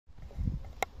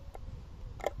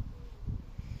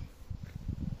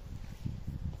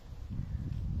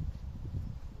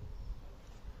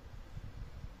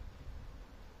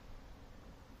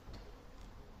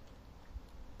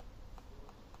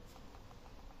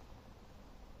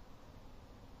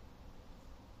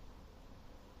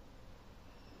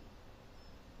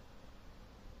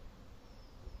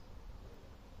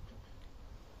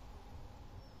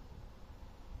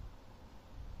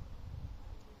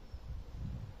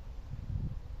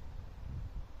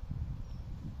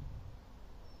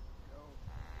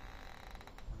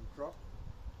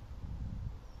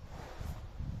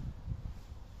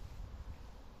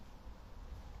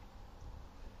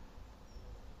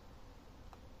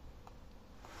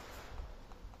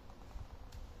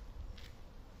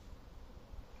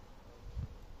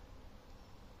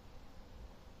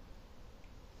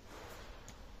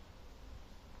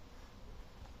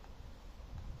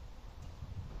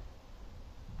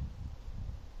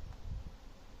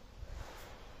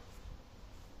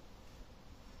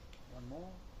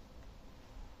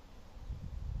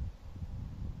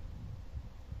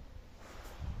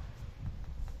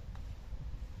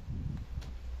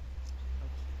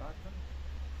button,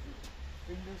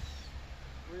 fingers,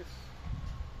 wrist.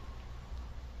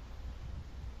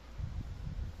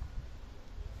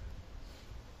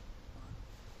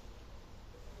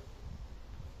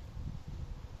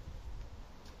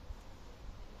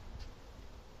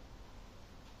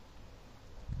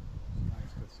 It's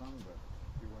nice the sun, but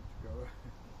if you want to go,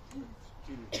 it's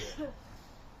chilly here.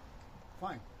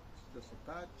 Fine, just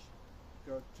attach,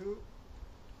 go 2,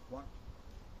 1.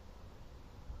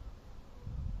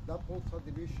 Double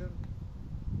subdivision,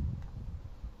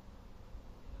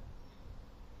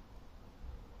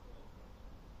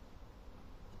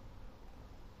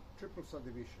 triple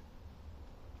subdivision,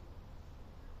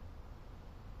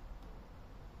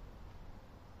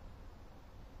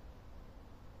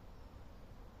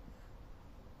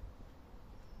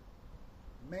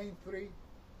 main 3,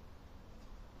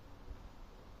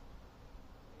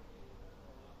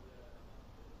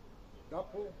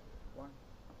 double 1,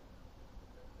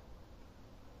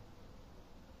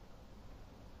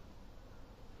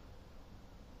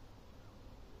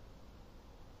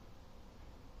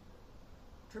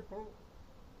 triple,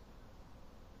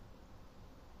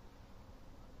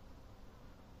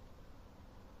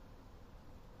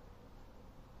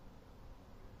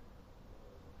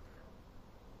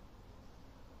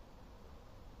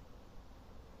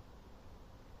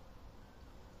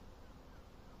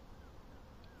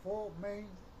 four main,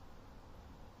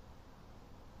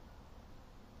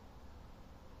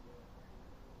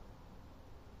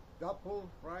 double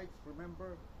right,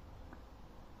 remember,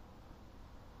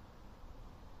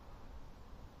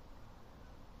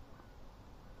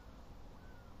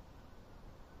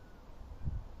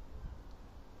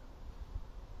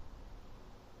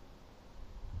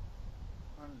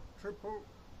 and triple,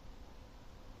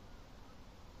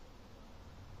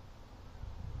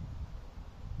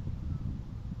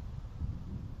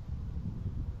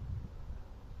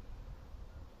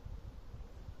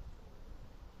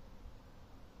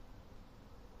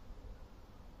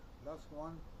 last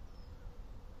one,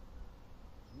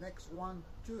 next 1,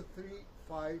 2, 3,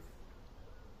 5,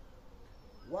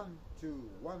 1, 2,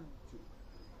 1, 2,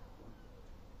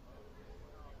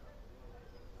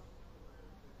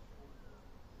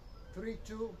 3,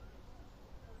 2,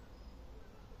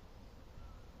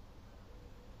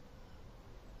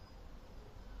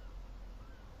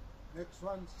 next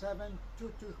one, 7,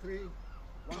 2, 2, 3,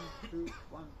 1, 2,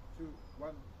 1, 2,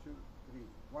 1, 2, 3,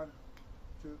 1,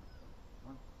 2,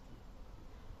 1,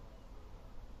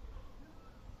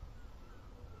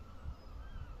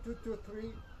 2, 2,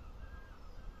 3,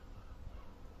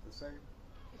 the same.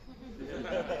 So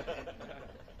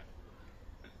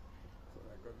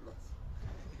I got lost.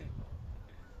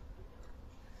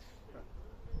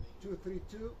 2, 3,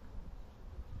 2.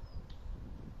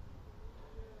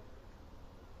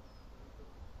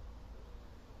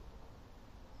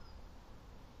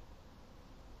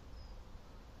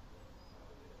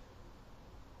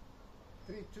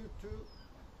 Three, two, two.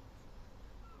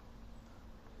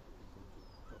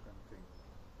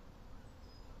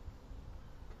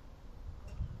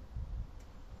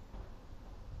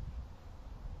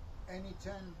 Any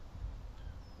 10.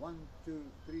 1, 2,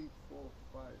 3, 4,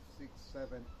 5, 6,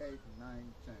 7, 8,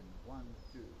 9, 10. 1,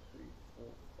 2, 3, 4,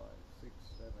 5, 6,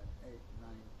 7, 8,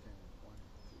 9, 10. 1,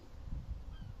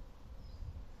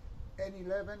 2. Any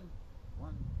 11.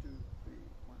 1, 2, 3,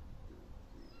 1, 2,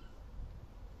 3.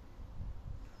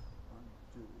 1,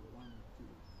 2, 1, 2,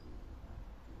 3, 1,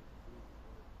 2,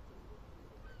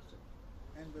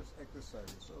 3. Endless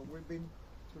exercises. So we've been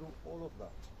through all of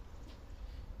that.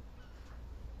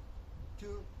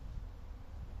 2,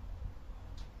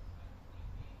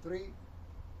 3,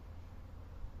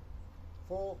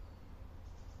 4,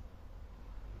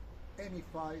 any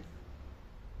 5,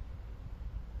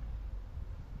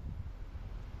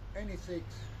 any 6,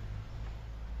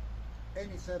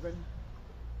 any 7,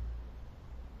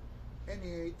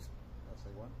 any 8, that's the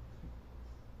one,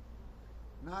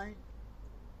 9,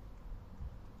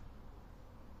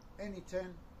 any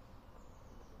 10,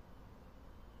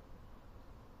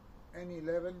 any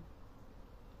 11,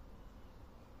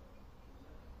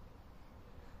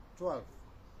 12.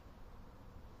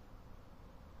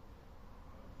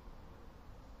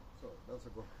 So that's a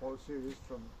whole series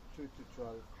from 2 to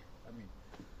 12. I mean,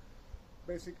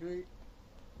 basically,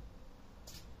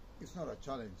 it's not a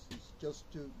challenge. It's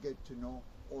just to get to know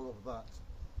all of that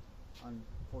and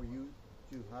for you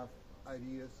to have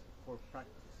ideas for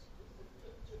practice.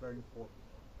 It's very important,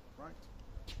 right?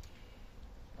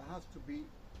 It has to be,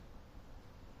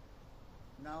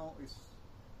 now is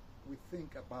we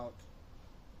think about,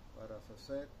 but as I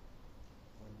said,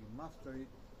 when you master it,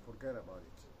 forget about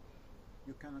it.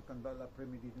 you cannot conduct a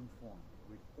premeditated form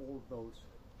with all those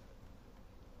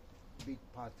beat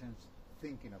patterns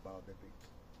thinking about the beat.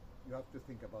 You have to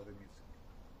think about the music.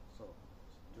 So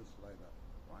just like that,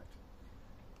 right?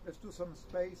 Let's do some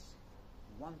space.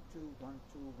 1 2 1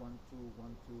 2 1 2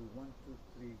 1 2 1 2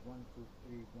 3 1 2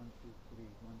 3 1 2 3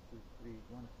 1 2 3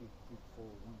 1 2 3 4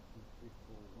 1 2 3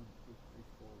 4 1 2 3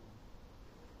 4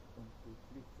 1 2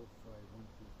 3 4 5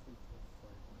 1 2 3 4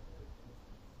 5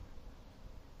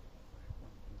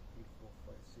 1 2 3 4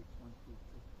 5 6 1 2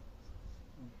 3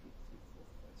 1 2 3 4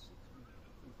 5 6 1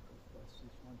 2 3 4 5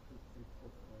 6 1 2 3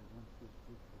 4 5 1 2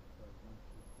 3 4 5 1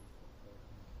 2 3 4 5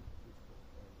 1 2 3 4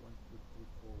 5 1 2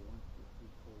 3 4 1 2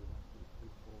 3 4 1 2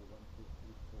 3 4 1 2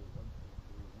 3 4 1 2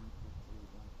 3 1 2 3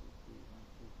 1 2 3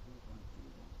 1 2 3 1 2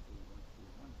 1 2 1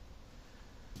 2 1.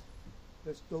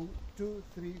 Let's do 2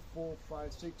 3 4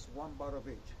 5 6 one bar of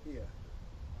each here.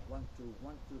 1 2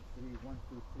 1 2 3 1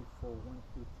 2 3 4 1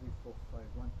 2 3 4 5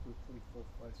 1 2 3 4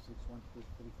 5 6 1 2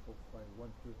 3 4 5 1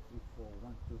 2 3 4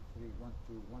 1 2 3 1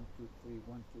 2 1 2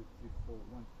 3 1 2 3 4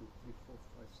 1 2 3 4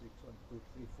 5 6 1 2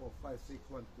 3 4 5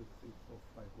 6 1 2 3 4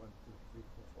 5 1 2 3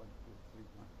 4 1 2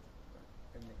 3 1.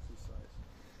 An exercise.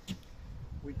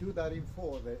 We do that in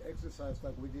 4. The exercise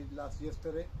that we did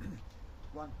yesterday.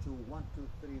 1 2 1 2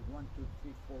 3 1 2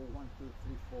 3 4 1 2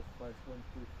 3 4 5 1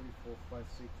 2 3 4 5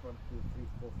 6 1 2 3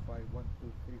 4 5 1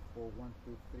 2 3 4 1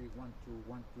 2 3 1 2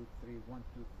 1 2 3 1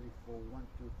 2 3 4 1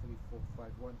 2 3 4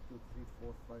 5 1 2 3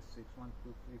 4 5 6 1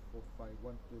 2 3 4 5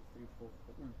 1 2 3 4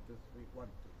 1 2 3 1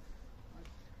 2.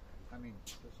 Right? I mean,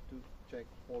 just to check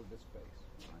all the space.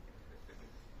 Right?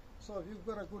 So if you've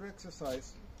got a good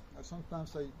exercise,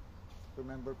 sometimes I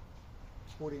remember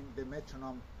putting the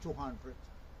metronome 200.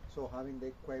 So having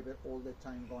the quaver all the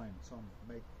time going, so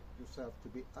make yourself to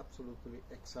be absolutely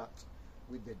exact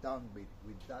with the downbeat,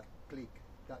 with that click,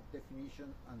 that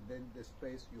definition, and then the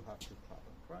space you have to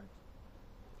travel, right?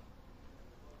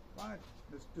 Right,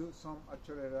 let's do some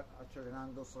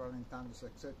accelerandos, ralentandos,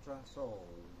 etc. So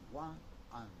 1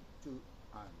 and 2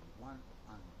 and 1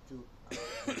 and 2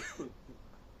 and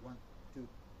 1 2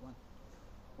 1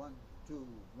 1 2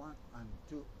 1 and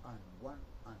 2 and 1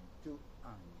 and 2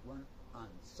 and 1 and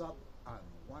sub and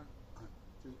 1 and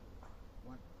 2 and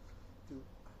 1 2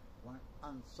 1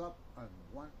 and sub and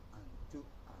 1 and 2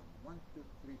 and 1 2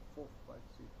 3 4 5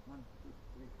 6 1 2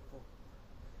 3 4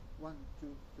 1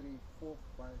 2 3 4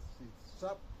 5 6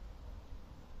 sub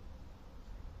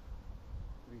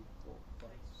 3 4 5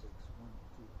 6 1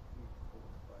 2 3 4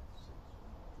 5 6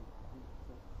 1 2 3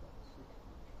 4 5 6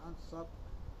 and sub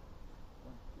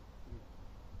 1 2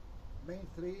 3 main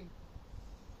 3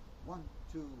 1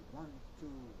 2 1 2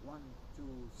 1 2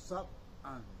 sub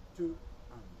and 2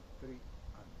 and 3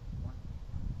 and 1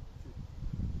 2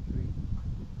 3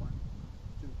 and 1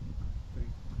 2 and 3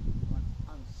 and 1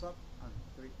 and sub and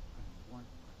 3 and 1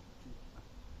 and 2 and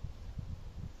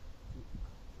 2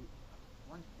 and 3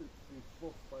 1 2 3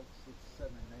 4 5 6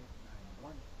 7 8 9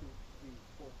 1 2 3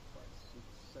 4 5 6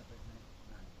 7 8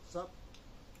 9 sub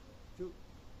 2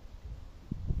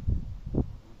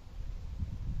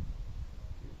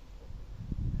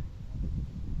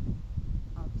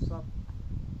 sub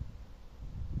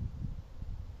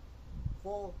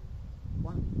 4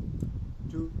 1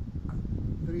 2 and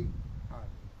 3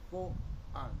 and 4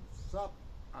 and sub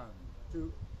and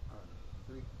 2 and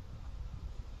 3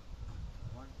 and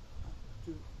 1 and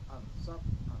 2 and sub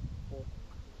and 4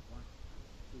 and 1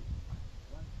 and 2 and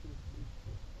 1 2 3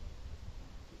 4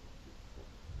 1 2 3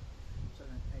 4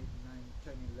 7 8 9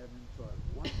 10 11 12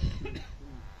 1 2 3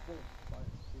 4 5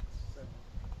 6 7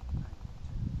 8 9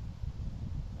 10.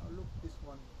 Look, this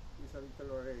one is a little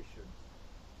variation.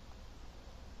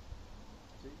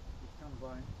 See, it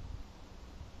combines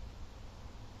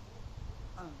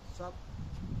and sub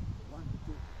 1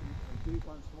 2 3 and 3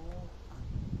 once more, and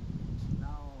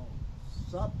now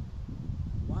sub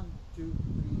 1 2 3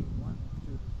 1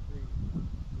 2 3 1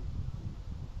 2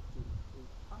 3 2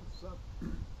 and sub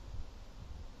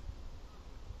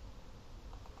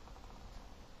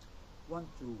 1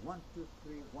 2 1 2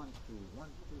 3 1 2 1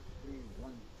 2 3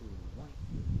 1 2 1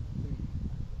 2 3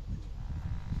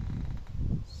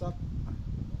 sub 1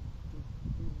 2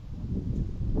 3 1 2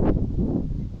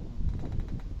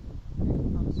 3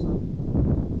 and sub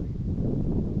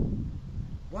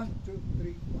 1 2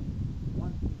 3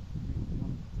 1 2 3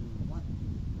 1 2 1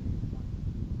 2 3 1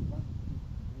 2 1 2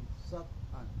 3 sub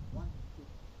and 1 2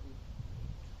 3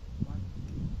 1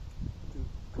 2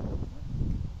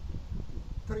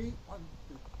 3 1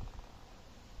 2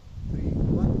 3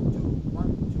 1 2 1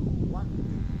 2 1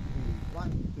 2 3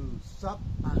 1 2 sub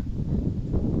and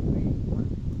 1 2 3 1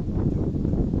 2 1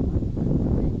 2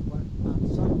 3 1 and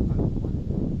sub and 1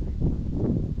 2 3 1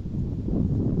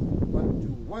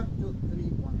 1, 2,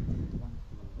 3, 1, 2, 1,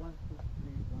 2, 1, 2,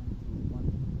 3, 1, 2, 1,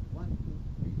 2, 1, 2,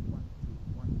 3, 1, 2,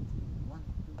 1, 2, 1,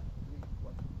 2, 3,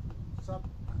 1, 2, sub,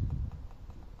 and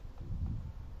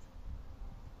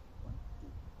 1,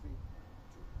 2, 3,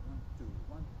 1, 2,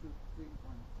 1, 2, 3,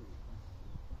 1, 2, 1,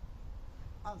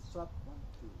 2, and sub, 1,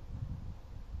 2,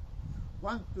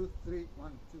 1, 2, 3, 1,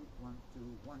 2, 1, 2,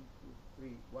 1, 2,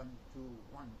 3, 1, 2,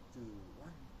 1, 2,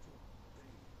 1, 2,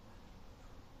 3,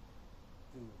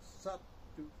 1, 2, sub,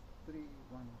 2, 3,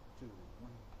 1, 2,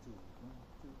 1, 2, 1,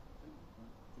 2, 3,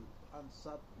 1, 2, and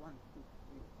sub, 1, 2,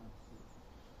 3, 1,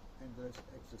 2. And there's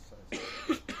exercise.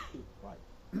 Right.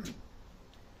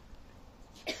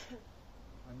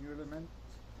 A new element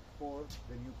for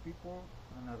the new people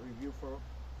and a review for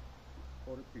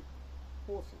the people.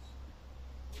 Poses.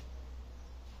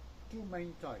 Two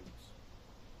main types.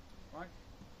 Right?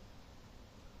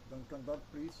 Don't conduct,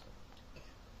 please.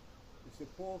 It's a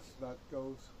pulse that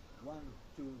goes 1,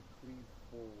 2, 3,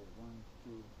 4, 1,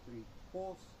 2, 3,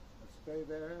 pause, stay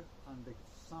there, and the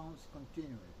sounds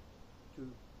continue. 2,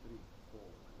 3,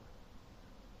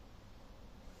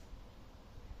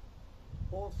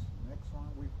 4. Pause, next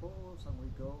one we pause and we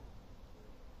go,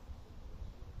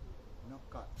 no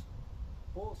cut.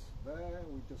 Pause, there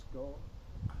we just go.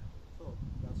 So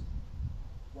that's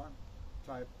one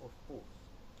type of pause.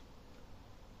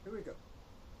 Here we go.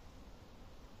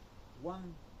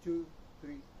 1, 2,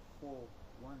 3, 4,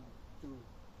 1, 2,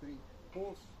 3,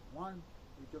 pause, 1,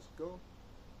 we just go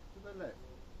to the left.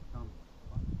 Bum,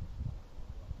 bum,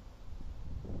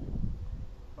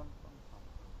 bum, bum, bum,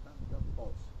 then the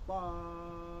pause.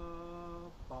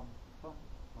 Bum, bum, bum,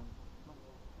 bum, bum.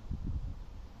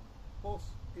 Pause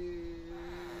is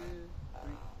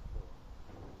 3,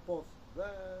 4. Pause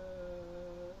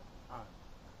there, and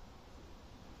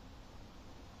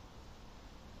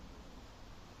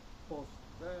pause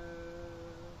there.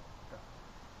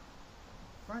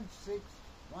 French 6,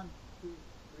 1, 2,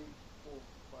 3, 4,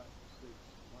 5, 6,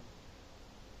 1,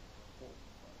 4,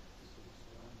 5, 6,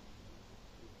 1,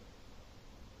 2, 3.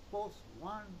 Pause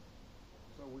 1,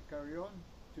 so we carry on,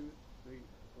 2, 3,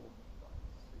 4, 5,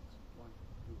 6, 1,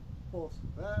 2. Pause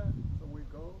there, so we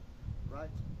go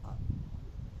right up.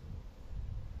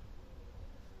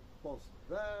 Pause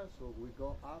there, so we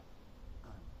go up,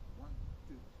 and 1,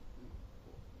 2, 3,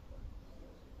 4, 5,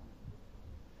 6,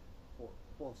 1, 4.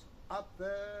 Pause up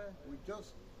there, we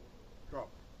just drop.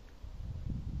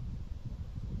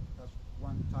 That's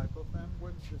one type of them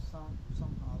when the sound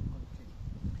somehow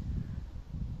continues.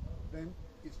 Then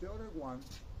it's the other one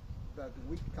that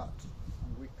we cut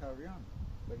and we carry on.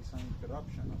 There is an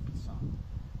interruption of the sound.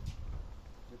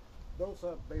 Those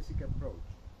are basic approach.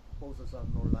 Pauses are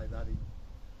not like that in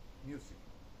music.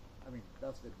 I mean,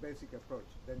 that's the basic approach.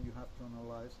 Then you have to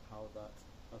analyze how that,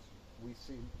 as we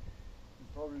see,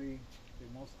 probably the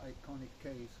most iconic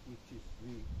case, which is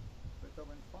the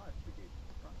Beethoven 5 begin.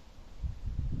 Right?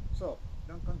 So,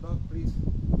 don't conduct, please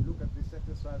look at this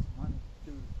exercise. 1,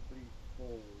 2, 3, 4,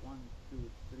 1,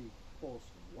 2, 3, pause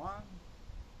 1.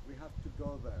 We have to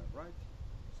go there, right?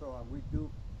 So we do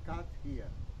cut here.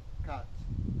 Cut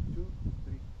 2,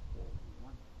 3, 4,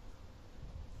 1,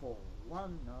 4,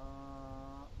 1,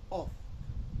 off.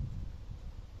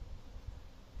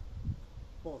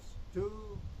 Pause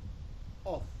 2,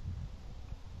 off.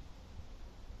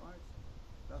 Right?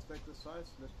 That's the exercise.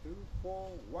 Let's do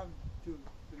 4, 1, 2,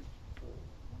 3, 4,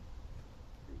 1,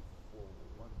 2, 4,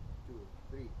 1, 2,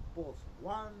 3. Pause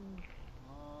 1,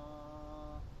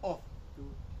 off. 2,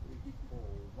 3, 4,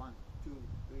 1, 2,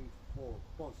 3, 4.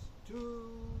 Pause 2,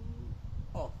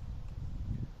 off.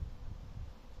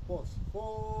 Pause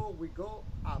 4, we go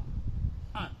up.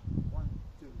 And 1,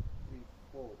 2, 3,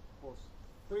 4. Pause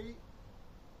 3.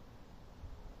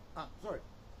 Sorry,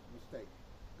 mistake.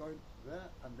 Going there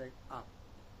and then up.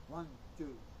 1, 2,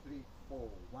 3, 4,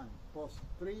 1. Pause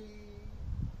 3,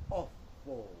 off.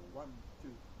 4, 1, 2,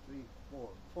 3, 4.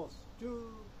 Pause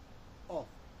 2, off.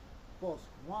 Pause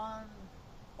 1,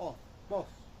 off. Pause,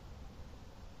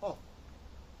 off.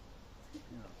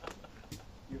 You know,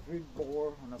 you feel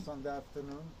bored on a Sunday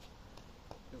afternoon,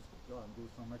 just go and do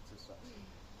some exercise.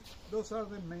 Those are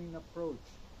the main approach,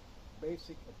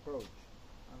 basic approach.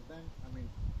 And then, I mean,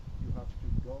 you have to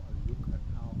go and look at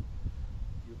how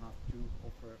you have to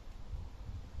offer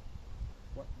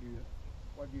what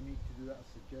you need to do as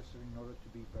a gesture in order to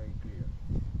be very clear.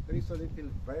 There is a little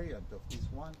variant of this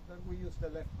one that we use the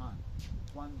left hand.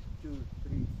 1, 2,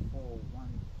 3, 4,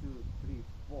 1, 2, 3,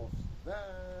 pause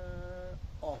there,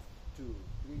 off, 2,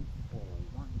 3, 4,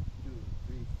 1, 2,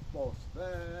 3, pause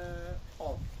there,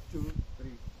 off, 2, 3,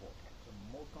 4. So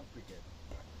more complicated.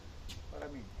 But I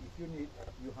mean, if you need,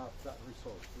 you have that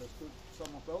result. Let's do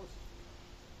some of those.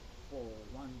 4,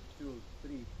 1, 2,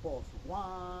 3, pause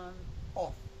 1,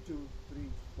 off 2,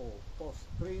 3, 4, pause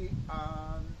 3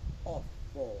 and off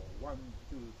 4, 1,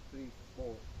 2, 3,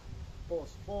 4,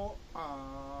 pause 4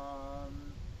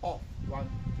 and off 1,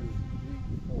 2,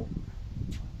 3, 4.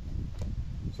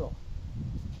 So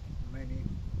many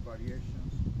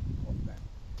variations of them.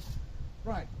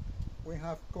 Right, we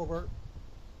have covered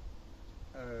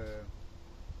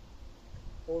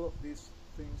all of these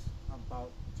things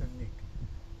about technique.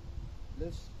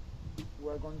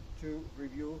 We're going to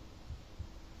review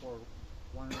for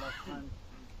one last time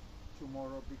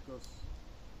tomorrow because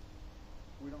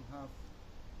we don't have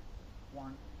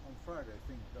one on Friday. I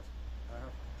think I have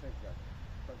to check that,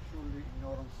 but surely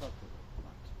not on Saturday.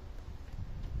 Right.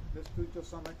 Let's do just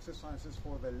some exercises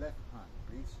for the left hand,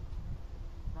 please.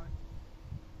 Right.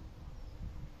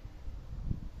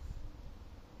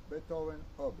 Beethoven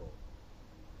oboe.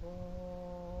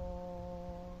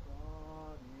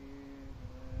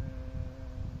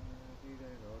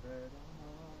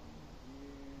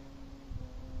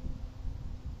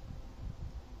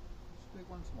 Speak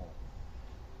once more.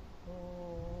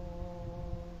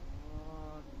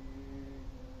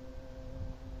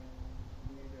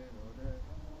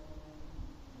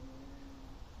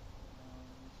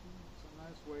 It's a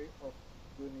nice way of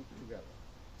doing it together.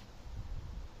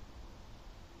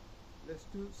 Let's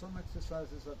do some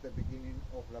exercises at the beginning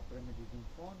of La Premeditating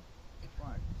Phone.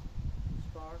 Right.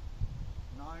 Start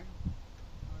 9. Right.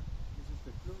 This is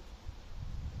the flute.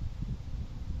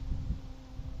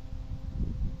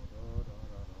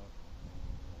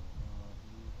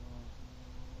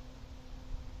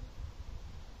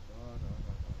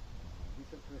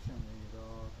 Little crescendo.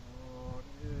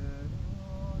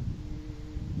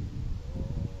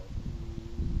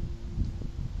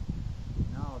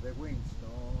 Now the wings.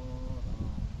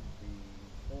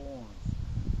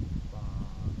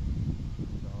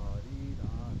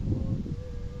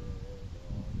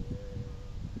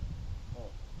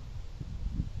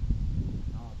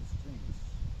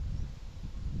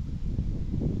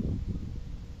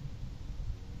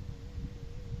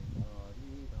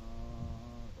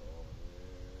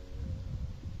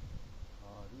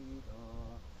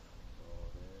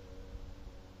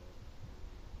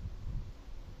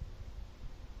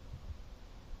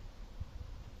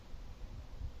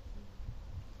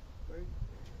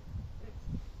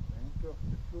 Of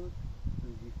the flute to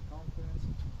give confidence,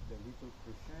 the little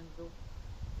crescendo.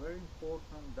 Very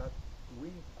important that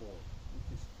wind chord, which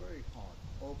is very hard.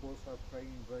 Oboes are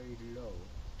playing very low,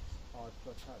 it's hard to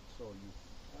attack, so you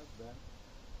have that.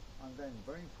 And then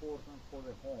very important for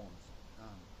the horns.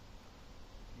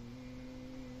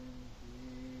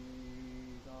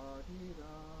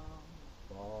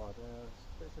 But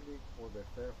especially for the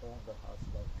third horn that has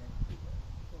that entry there.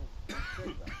 So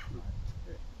take that. Right.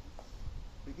 Okay.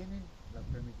 Beginning, La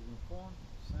Premeditating Phone,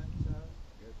 center,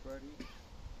 get ready,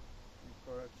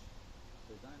 encourage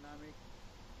the dynamic.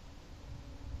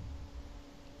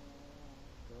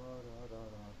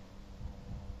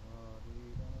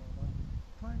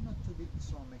 Try not to be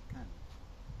so mechanical.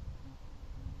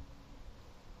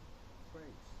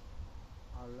 Phrase.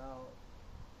 Allow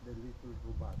the little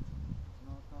rubato.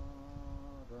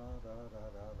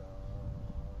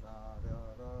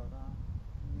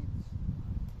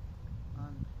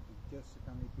 And it just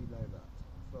can be like that.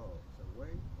 So it's a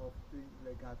way of doing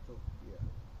legato here.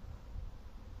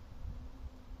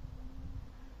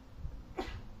 Now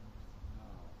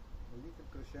a little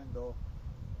crescendo.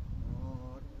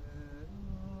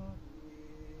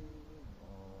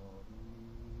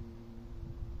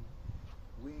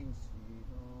 Wings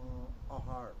are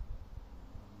hard.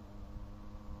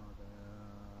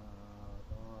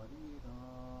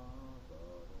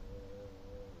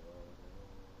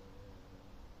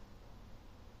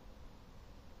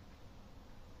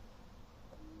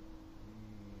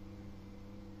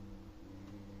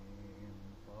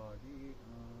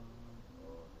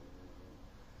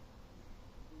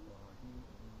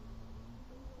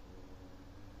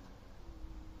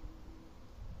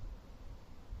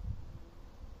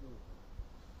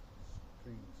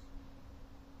 Strings.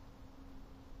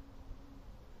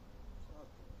 So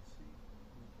see,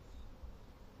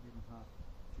 you don't have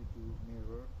to do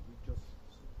mirror, we just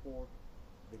support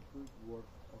the good work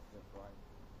of the writer.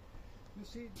 You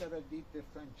see that I did the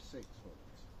French 6 for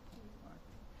this. Right?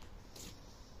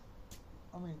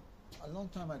 I mean, a long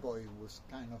time ago it was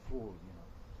kind of rule,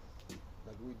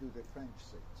 that we do the French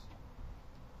 6.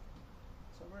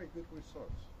 It's a very good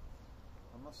resource.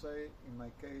 I must say, in my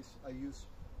case, I use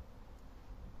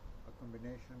a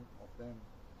combination of them,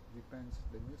 depends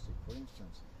the music. For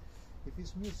instance, if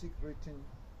it's music written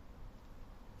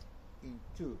in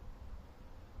 2,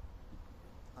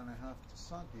 and I have to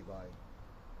subdivide,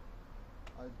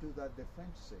 I'll do that the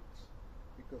French 6,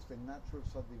 because the natural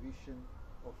subdivision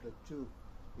of the 2,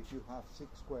 if you have 6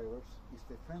 squares, is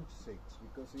the French 6,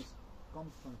 because it comes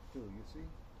from 2, you see?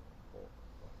 4,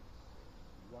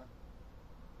 5, 1,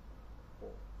 4,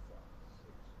 5,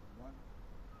 6, 1,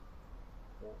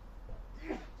 4, 5,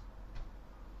 6.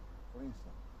 For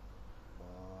instance,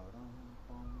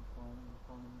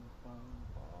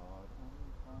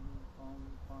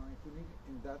 if you need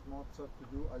in that Mozart to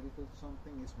do a little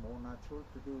something, it's more natural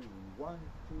to do 1,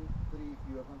 2, 3. If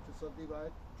you are going to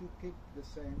subdivide, you keep the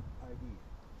same idea.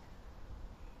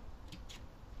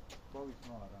 Bob is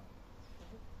not around.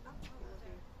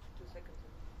 2 seconds.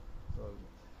 So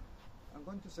I'm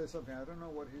going to say something. I don't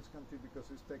know what he's going to do because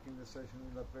he's taking the session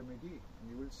in La Après-Midi, and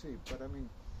you will see. But I mean,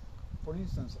 for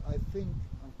instance, I think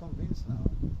I'm convinced now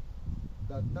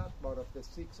that that part of the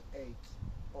 6/8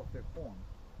 of the phone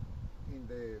in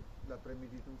the La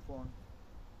Après-Midi phone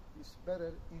is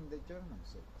better in the German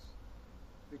 6,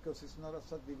 because it's not a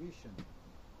subdivision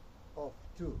of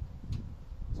 2.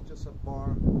 It's just a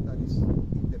bar that is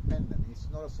independent. It's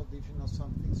not a subdivision of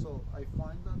something. So I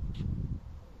find that,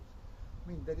 I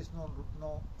mean, there is no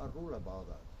a rule about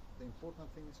that. The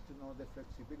important thing is to know the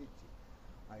flexibility.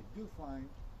 I do find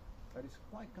that it's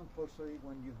quite compulsory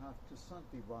when you have to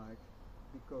subdivide,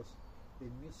 because the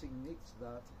music needs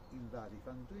that in that. If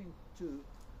I'm doing 2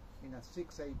 in a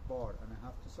 6/8 bar and I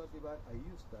have to subdivide, I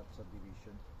use that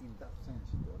subdivision in that sense.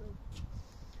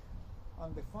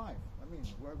 And the 5, I mean,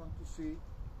 we're going to see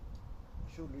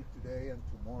surely today and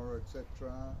tomorrow,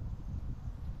 etc.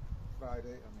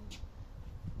 Friday, I mean,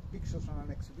 pictures on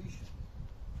an exhibition.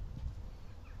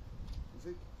 Is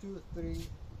it 2, 3,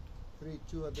 3,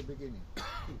 2 at the beginning?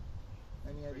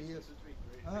 Any ideas?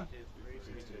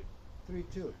 3,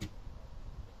 2.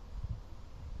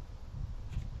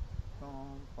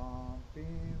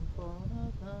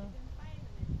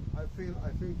 I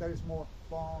feel there is more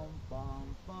pom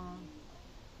pom pom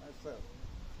myself.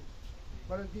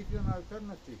 But I'll give you an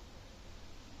alternative.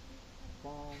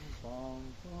 Pom pom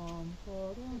pom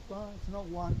pom pom. It's not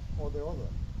one or the other.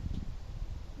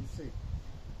 You see.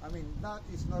 I mean, that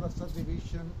is not a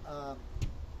subdivision,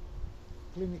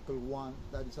 clinical one.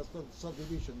 That is a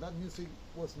subdivision. That music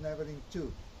was never in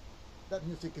 2. That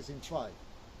music is in 5.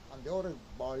 And the other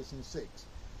bar is in 6.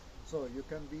 So you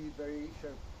can be very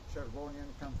Chervonian,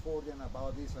 Camfordian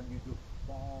about this, and you do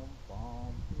pom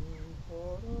pom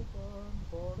pom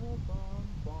pom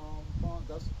pom pom.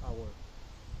 That's our.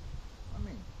 I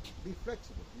mean, be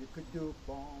flexible. You could do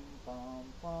pom pom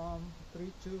pom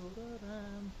 3 2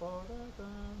 ram pom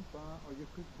pom, or you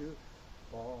could do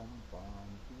pom pom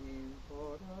pim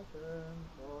pom pim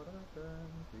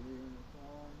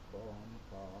pom pom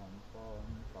pom pom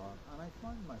pom. And I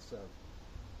find myself,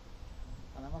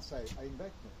 and I must say, I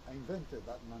invented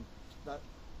that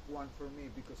one for me,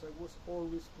 because I was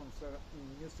always concerned in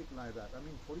music like that. I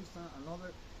mean, for instance,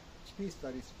 another piece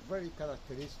that is very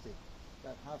characteristic,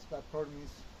 that has that pattern,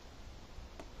 is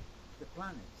the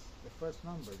planets, the first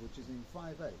number, which is in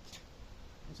 5/8.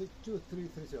 You see 2 3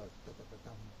 3 0.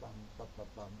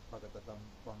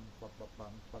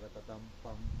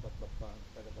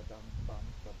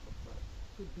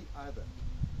 Could be either.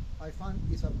 I find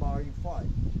it's a bar in 5.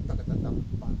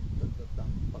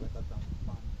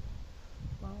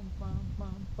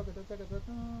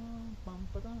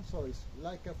 So it's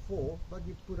like a 4, but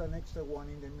you put an extra 1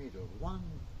 in the middle. 1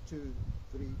 2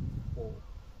 3 4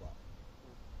 5.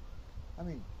 I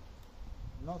mean,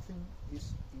 nothing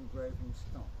is engraved in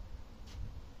stone.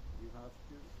 You have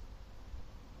to.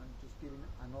 I'm just giving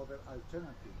another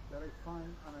alternative that I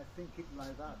find, and I think it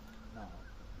like that now.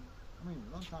 I mean,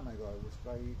 a long time ago I was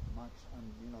very much,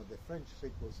 and you know, the French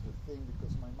 6 was the thing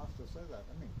because my master said that.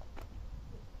 I mean,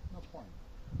 no point.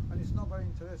 And it's not very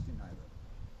interesting either.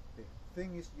 The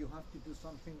thing is, you have to do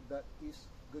something that is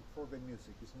good for the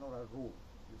music. It's not a rule,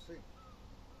 you see.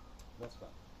 That's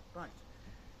that. Right.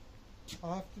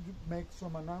 I have to make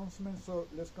some announcements, so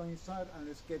let's go inside and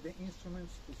let's get the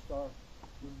instruments to start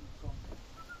doing something.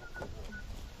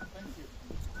 Thank you.